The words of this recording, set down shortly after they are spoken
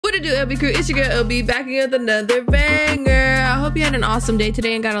What it do, LB crew? It's your girl LB back again with another banger. I hope you had an awesome day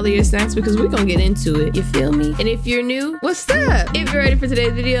today and got all of your snacks because we're gonna get into it. You feel me? And if you're new, what's up? If you're ready for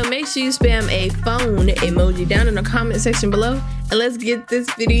today's video, make sure you spam a phone emoji down in the comment section below. And let's get this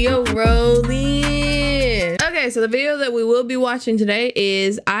video rolling. Okay, so the video that we will be watching today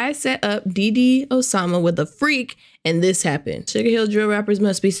is I set up Osama with a freak and this happened. SugarHill drill rappers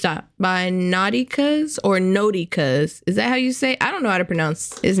must be stopped by noticuz or noticuz. Is that how you say? I don't know how to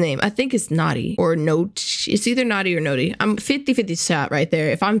pronounce his name. I think it's Noti or Note. It's either Noti or Noti. I'm 50-50 shot right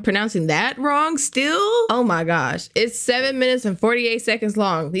there. If I'm pronouncing that wrong still, oh my gosh. It's 7 minutes and 48 seconds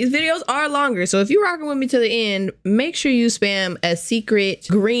long. These videos are longer. So if you're rocking with me to the end, make sure you spam a secret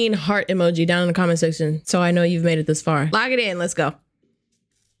green heart emoji down in the comment section so I know you've made it this far. Log it in. Let's go.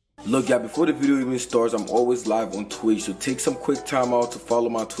 Look, y'all, before the video even starts, I'm always live on Twitch, so take some quick time out to follow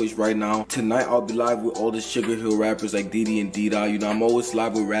my Twitch right now. Tonight, I'll be live with all the SugarHill rappers like Diddy and Ddot. You know, I'm always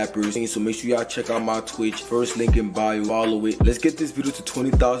live with rappers, so make sure y'all check out my Twitch. First link in bio, follow it. Let's get this video to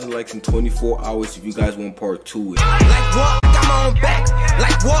 20,000 likes in 24 hours if you guys want part 2. Like what? I'm on back.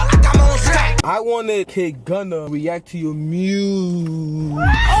 Like what? I'm on track. I wanted Kid Gunna react to your music.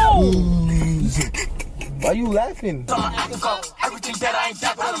 Why you laughing? Everything that I ain't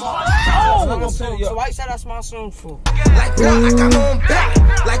that So why you say that's my song for? Like what? I got my own back.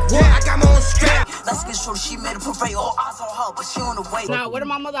 Like what? I got my own strap. Let's get sure she made a parade. All eyes on her, but she on the way. Nah, what if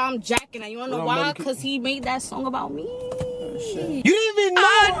my mother? I'm jacking her. You wanna know why? Cause he made that song about me. You didn't even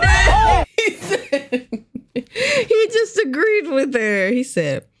know that. He just agreed with her. He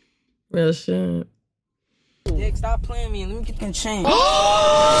said, real shit. Dick, stop playing me. Let me get them chain.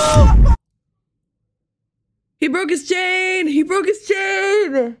 He broke his chain. He broke his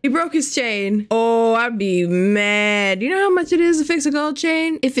chain. He broke his chain. Oh, I'd be mad. You know how much it is to fix a gold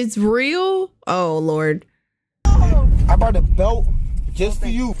chain? If it's real? Oh, Lord. I brought a belt just for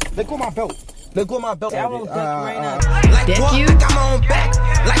you. Let go of my belt. Let go of my belt. I will deck right now. Like what? I got my own back.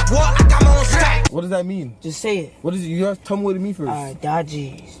 Like what? I got my own strap. What does that mean? Just say it. What is it? You have to tell me what it means first.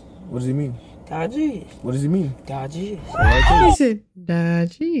 Dodgies. What does it mean? Dodgies. What does it mean? Dodgies. He said,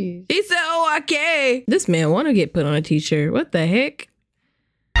 Dodgies. He said, oh, okay. This man want to get put on a t-shirt. What the heck?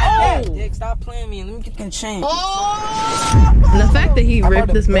 Oh! Dick, stop playing me. Let me get them chain. The fact that he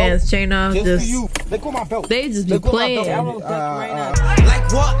ripped this man's chain off, just for you. Let go of my belt. They just be playing. I will deck right now. Like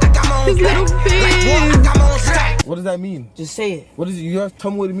what? I got my own His back. little Like what? I face. got my own strap. What does that mean? Just say it. What is it? You have to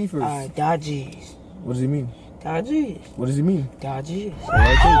tell me what it means first. Dodgies. What does it mean? Dodgies. What does it mean? Dodgies.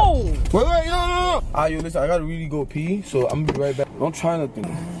 Oh! Wait, no. Yo, listen, I gotta really go pee, so I'm gonna be right back. Don't try nothing.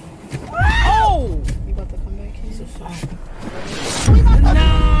 Oh! You about to come back here? It's a fact.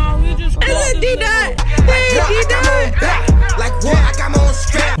 No, we just. Is it Ddot? Hey, Ddot. Like what? I got my own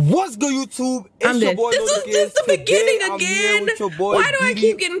strap. What's good, YouTube? It's I'm your dead. boy This was noticuz. just the Today, beginning I'm here again. with your boy, Why do I Didi.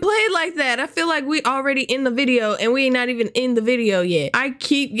 keep getting played like that? I feel like we already in the video and we ain't not even in the video yet. I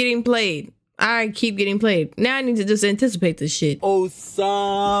keep getting played. Now I need to just anticipate this shit.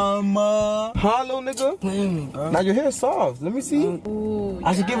 Osama. Hello, nigga. Playing me, bro. Now your hair's soft. Let me see. Ooh,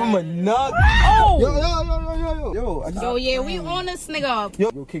 I should give him a nug. Oh! Yo, I just, Yo, yeah, we on this nigga.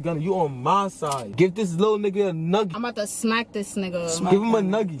 yo, Kid Gunna, you on my side. Give this little nigga a nugget. I'm about to smack this nigga. Give him a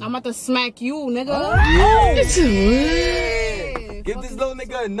nuggie. I'm about to smack you, nigga. Yeah. Yeah. Give this little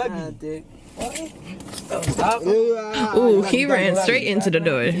nigga a nuggie. Ooh, he ran straight into the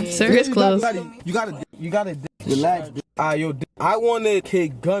door. Sir, it's closed. You gotta relax. Yo, I wanted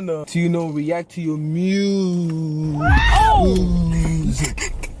Kid Gunna to, you know, react to your music.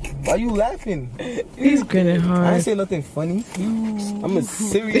 Why you laughing? He's grinning I ain't hard. say nothing funny. I'm a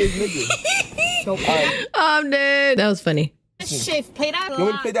serious nigga. I'm dead. That was funny. Shit, play that. You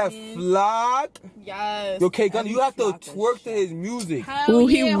want to play that flock? Yes. Yo, Kid Gunna, you have to twerk to his music. Hell Ooh,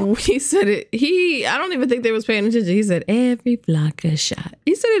 yeah. he said it. I don't even think they was paying attention. He said, every block a shot.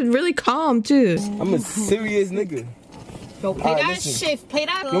 He said it really calm, too. I'm a serious nigga. Yo, play Alright, that listen. shit. Play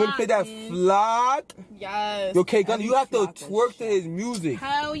that. You want to play that flock? Yes. Yo, Kid Gunna, you have to twerk to his music.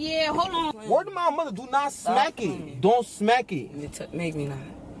 Hell yeah. Hold on. Word to my mother, do not smack it. Don't smack it. Make me not.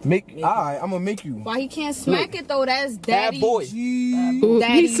 Alright, I'm gonna make you. Why he can't smack it though? That's Bad daddy. boy. Ooh,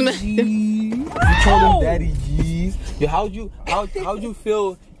 Daddy he smacked him. You told him daddy G's. Yo, how'd you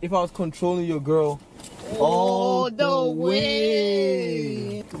feel if I was controlling your girl all the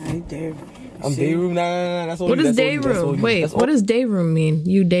way? Right there. I'm day room. Nah. That's all. What is day room? Wait, what does day room mean?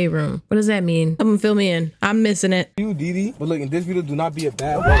 You day room. What does that mean? Come fill me in. I'm missing it. You, Didi. But look, in this video, do not be a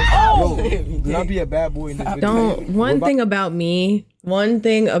bad boy. Yo, do not be a bad boy in this video. Don't. One thing about me,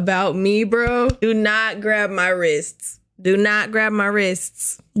 bro. Do not grab my wrists. Do not grab my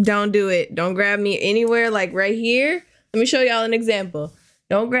wrists. Don't do it. Don't grab me anywhere like right here. Let me show y'all an example.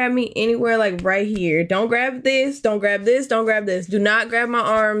 Don't grab me anywhere like right here. Don't grab this. Don't grab this. Don't grab this. Do not grab my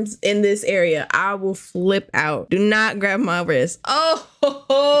arms in this area. I will flip out. Do not grab my wrists.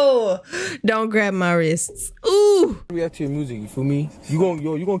 Oh, don't grab my wrists. Ooh. React to your music, you feel me? You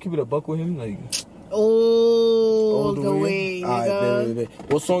gonna keep it a buck with him? Like, all the way. Alright,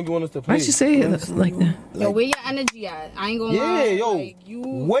 what song you want us to play? Why'd you say it like that? Yo, where your energy at? I ain't gonna lie. Yeah, yo, like,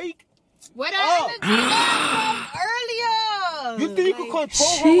 wake where that energy from earlier? You think you can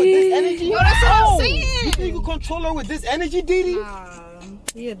control her with this energy? Yo, that's what I'm saying. You think you can control her with this energy, Didi? Nah,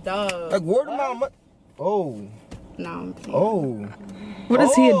 he a dub. Like, word of my Oh. No, I'm playing. Oh. What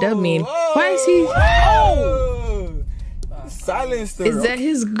does he a dub mean? Why is he? Silence. Is that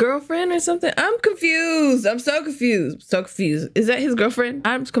his girlfriend or something? I'm confused. I'm so confused. So confused. Is that his girlfriend?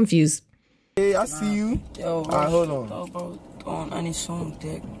 I'm confused. Hey, I see you. Yo, alright, hold on. Bro, on any song,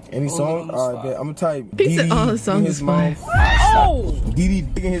 dick. Any song? Alright, bet. I'm gonna type He said all the songs is fine. Didi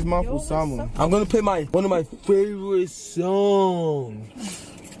in his mouth Osama. I'm gonna play one of my favorite songs.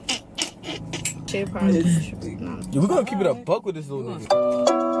 We're gonna keep it a buck with this little nigga.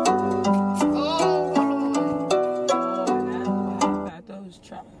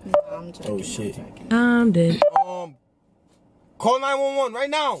 Oh shit. I'm dead. Call 911 right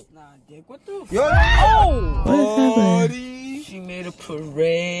now. Nah, dick, what the fuck? Yo, What is happening? She made a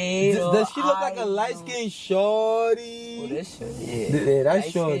parade. Does she look like a light-skinned shorty? Oh, that shorty. Yeah, that's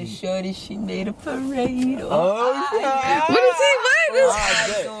shorty. Light-skinned shorty, she made a parade. Oh, yeah. What is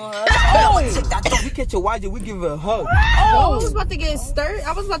he? We catch your YG, we give her a hug. I was about to get stirred.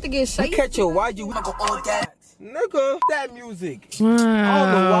 I was about to get We shaky. catch your YG, we go all that. Nigga, that music. Wow. I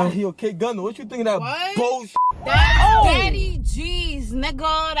don't know why he okay, Gunner. What you think of that What? bullshit? That's Daddy G's,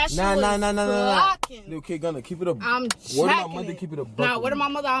 nigga. That shit was blocking. Little kid Gunner, keep it up. I'm jacking Word of my mother, keep it a buck. Nah, word of my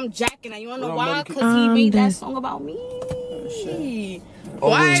mother, I'm jacking it. You wanna know Word of my why? mother, Because he made dead. that song about me.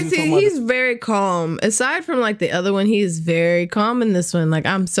 Why is he? He's very calm. Aside from like the other one, he is very calm in this one. Like,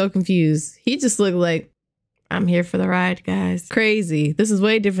 I'm so confused. He just looked like, I'm here for the ride, guys. Crazy. This is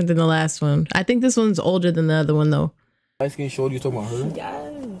way different than the last one. I think this one's older than the other one though. Light skin shorty, you talking about her?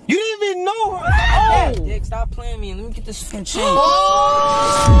 Yes. You didn't even know her. Yeah, dick, stop playing me. Let me get this fin changed.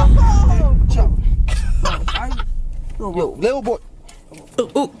 Yo, little boy.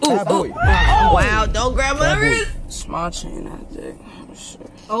 Bad boy. Wow, don't grab my wrist. Small chain that dick.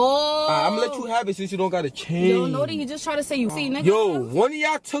 Shit. Oh. I'm gonna let you have it since you don't got a chain. Yo, Noti, he just tried to say you see, nigga. Yo, one of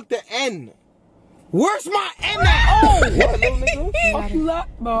y'all took the N. Where's my N at? What, little nigga? Fuck you lot,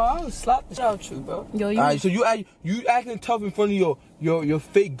 bro. I would slap the shit out you, bro. Yo, you. Alright, so you acting tough in front of your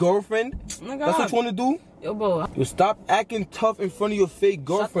fake girlfriend? Nigga, That's what you wanna do? Yo, bro. Yo, stop acting tough in front of your fake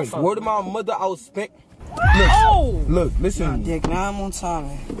girlfriend. fuck Word of my mother, I was spank. Look, listen. Dick, now I'm on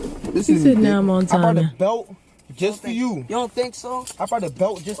time. Listen. He said now I'm on I brought a time. belt just for you. You don't think so? I brought a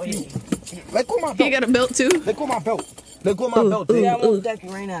belt just for you. Let go of my belt. He got a belt too. Let go of my belt. Let go of my belt, dick. Yeah, I won't deck you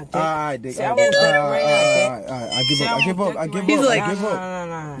right now, dick. Alright, dick. Say I won't deck you right now, dick. Alright, I give up. I give He's up. like- I give up.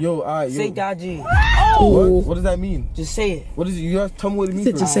 Nah. Yo, alright, yo. Say Dodgy. What does that mean? Just say it. What is it? You have to tell me what it means.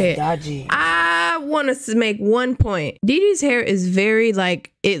 Said just say it. Dodgy. I want us to make one point. Didi's hair is very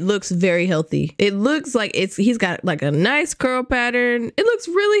like, it looks very healthy. It looks like he's got like a nice curl pattern. It looks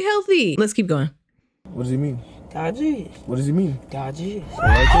really healthy. Let's keep going. What does it mean? Dodgy. What does it mean? Dodgy.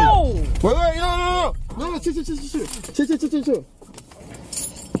 Wait, no, chill.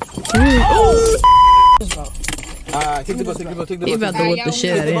 Take the belt. He about to whip the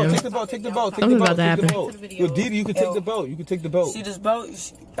shit out of him. Take the belt. Something's about to happen. Yo, Didi, you can take the belt. See this belt?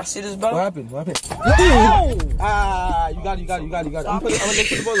 I see this belt? What happened? You got it. I'm gonna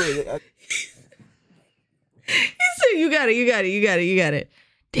let you the belt away. He said, you got it.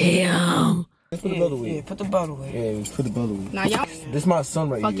 Damn. Let's put the belt away. Yeah, put the belt away. Yeah, let's put the belt away. Nah, y'all. This is my son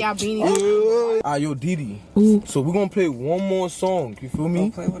right Fuck here. y'all beanies. Yo, Didi. Ooh. So we're gonna play one more song. You feel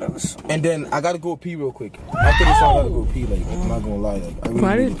me? Play whatever song. And then I gotta go pee real quick. After this song, I gotta go pee. Like, I'm not gonna lie. Like, I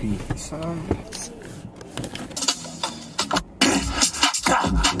really need to pee.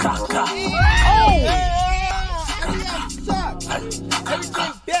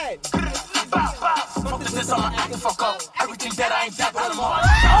 Everything dead.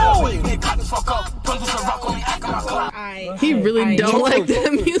 He really don't like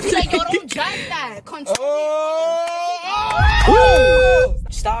that music. Like, yo, don't jack that. Continue.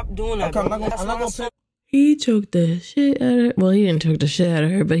 Stop doing that. I'm bro. not gonna play. He choked the shit out of her. Well, he didn't choke the shit out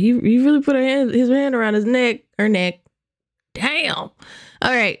of her, but he really put his hand around her neck. Damn.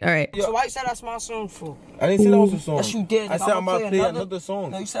 All right. So why you said that's my song for? I didn't say that was a song. Yes, you did. I said I'm about to play another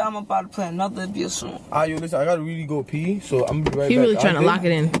song. No, you said I'm about to play another of your song. Yo, listen, I gotta really go pee, so I'm gonna be right back. He really trying to lock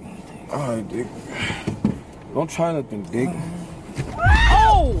it in. Alright, dick. Don't try nothing, dick.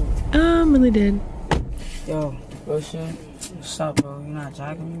 really did. Yo, bro, shit. What's up, bro? You not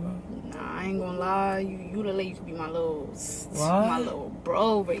jacking me, bro? Nah, I ain't gonna lie. You the lady could be my little, What? my little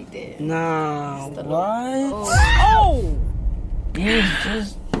bro right there. Nah, Just a what? little- Oh! You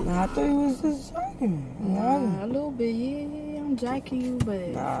just, nah, I thought you was just jacking me. Nah, a little bit, yeah, I'm jacking you, but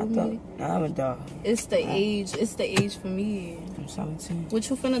Nah, for I thought, me, nah, I'm a dog. it's the age. It's the age for me. I'm 17. What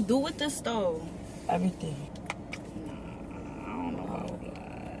you finna do with this though? Everything. I don't know about that.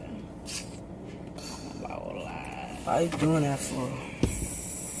 Why you doing that for?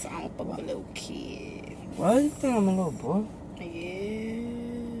 I don't fuck with a little kid. Why you think I'm a little boy? Yeah,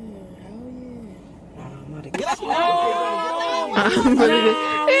 hell yeah. Nah, I'm not a kid. I'm really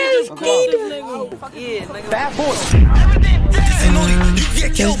it's Keem. Yeah, nigga. Bad boy.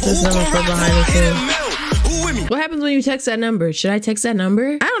 Text this number for behind the scenes. What happens when you text that number? Should I text that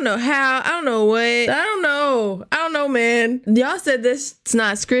number? I don't know how. I don't know what. I don't know. I don't know, man. Y'all said this it's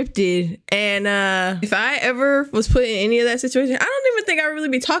not scripted. And if I ever was put in any of that situation, I don't even think I would really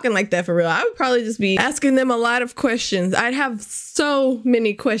be talking like that for real. I would probably just be asking them a lot of questions. I'd have so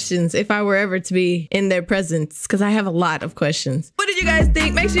many questions if I were ever to be in their presence because I have a lot of questions. What did you guys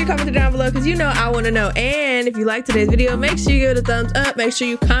think? Make sure you comment it down below because you know I want to know. And if you like today's video, make sure you give it a thumbs up. Make sure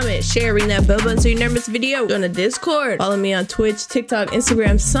you comment, share, ring that bell button so you never miss a video. Join the Discord. Follow me on Twitch, TikTok,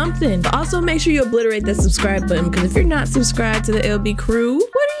 Instagram, something. But also make sure you obliterate that subscribe button because if you're not subscribed to the LB crew,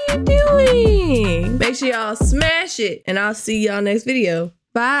 what are you doing? Make sure y'all smash it and I'll see y'all next video.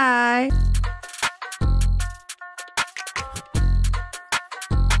 Bye.